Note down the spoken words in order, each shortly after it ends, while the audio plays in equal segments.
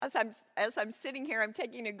As I'm sitting here, I'm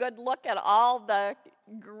taking a good look at all the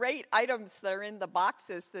great items that are in the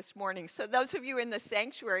boxes this morning. So those of you in the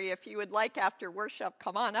sanctuary, if you would like after worship,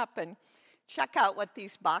 come on up and check out what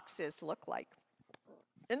these boxes look like.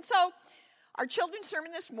 And so our children's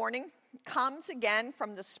sermon this morning comes again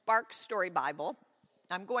from the Spark Story Bible.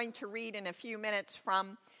 I'm going to read in a few minutes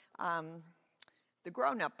from the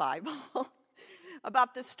grown-up Bible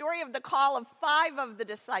about the story of the call of 5 of the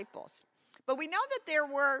disciples. But we know that there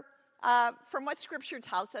were, from what Scripture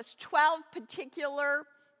tells us, 12 particular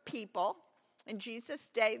people in Jesus'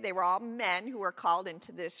 day. They were all men who were called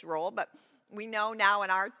into this role. But we know now in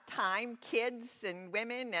our time, kids and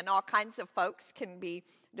women and all kinds of folks can be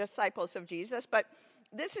disciples of Jesus. But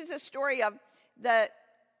this is a story of the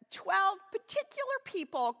 12 particular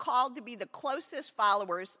people called to be the closest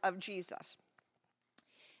followers of Jesus.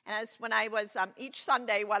 And as when I was, each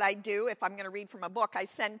Sunday, what I do, if I'm going to read from a book, I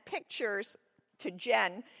send pictures to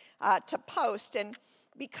Jen to post. And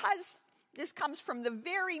because this comes from the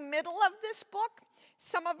very middle of this book,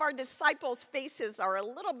 some of our disciples' faces are a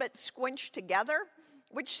little bit squinched together,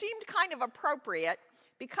 which seemed kind of appropriate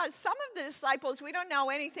because some of the disciples we don't know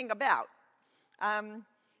anything about.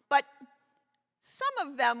 But some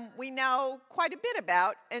of them we know quite a bit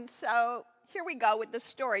about. And so here we go with the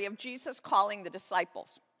story of Jesus calling the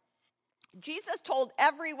disciples. Jesus told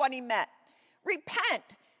everyone he met,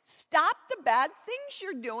 repent, stop the bad things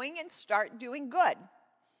you're doing and start doing good.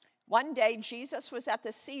 One day, Jesus was at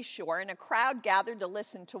the seashore and a crowd gathered to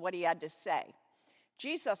listen to what he had to say.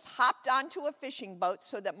 Jesus hopped onto a fishing boat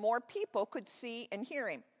so that more people could see and hear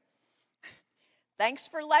him. Thanks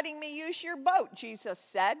for letting me use your boat, Jesus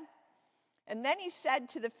said. And then he said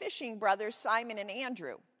to the fishing brothers, Simon and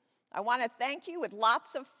Andrew, I want to thank you with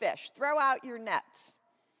lots of fish. Throw out your nets.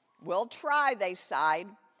 We'll try, they sighed.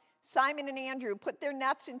 Simon and Andrew put their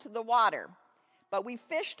nets into the water. But we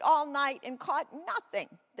fished all night and caught nothing,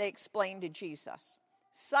 they explained to Jesus.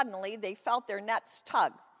 Suddenly, they felt their nets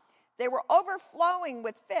tug. They were overflowing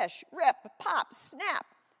with fish. Rip, pop, snap.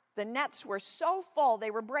 The nets were so full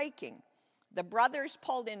they were breaking. The brothers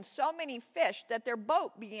pulled in so many fish that their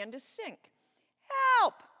boat began to sink.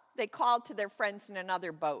 Help, they called to their friends in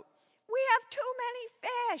another boat. We have too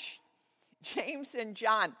many fish. James and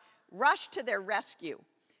John rushed to their rescue.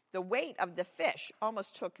 The weight of the fish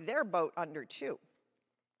almost took their boat under too.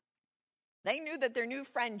 They knew that their new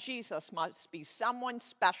friend Jesus must be someone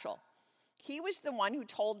special. He was the one who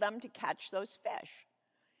told them to catch those fish.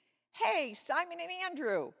 Hey, Simon and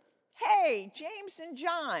Andrew. Hey, James and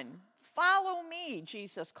John. Follow me,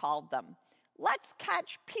 Jesus called them. Let's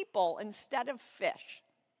catch people instead of fish.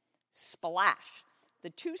 Splash.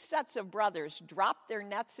 The 2 sets of brothers dropped their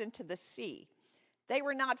nets into the sea. They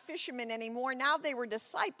were not fishermen anymore. Now they were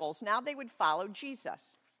disciples. Now they would follow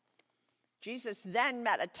Jesus. Jesus then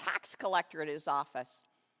met a tax collector at his office.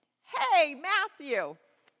 Hey, Matthew,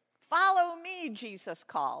 follow me, Jesus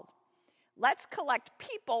called. Let's collect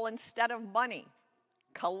people instead of money.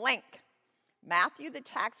 Kalink. Matthew, the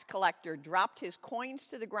tax collector, dropped his coins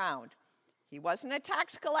to the ground. He wasn't a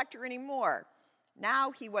tax collector anymore.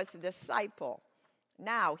 Now he was a disciple.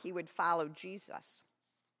 Now he would follow Jesus.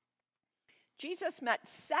 Jesus met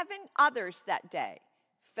 7 others that day.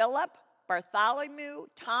 Philip, Bartholomew,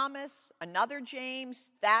 Thomas, another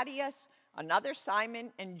James, Thaddeus, another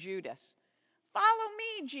Simon, and Judas. Follow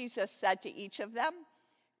me, Jesus said to each of them.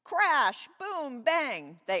 Crash, boom,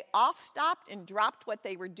 bang. They all stopped and dropped what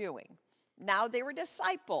they were doing. Now they were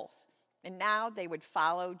disciples, and now they would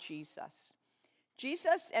follow Jesus.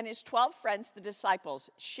 Jesus and his 12 friends, the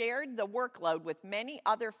disciples, shared the workload with many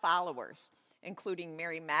other followers, including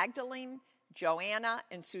Mary Magdalene, Joanna,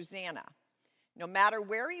 and Susanna. No matter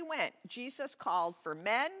where he went, Jesus called for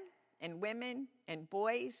men and women and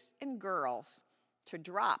boys and girls to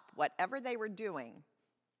drop whatever they were doing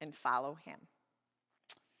and follow him.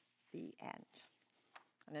 The end.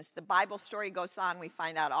 And as the Bible story goes on, we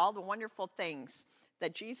find out all the wonderful things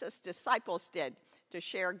that Jesus' disciples did to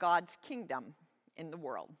share God's kingdom in the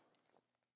world.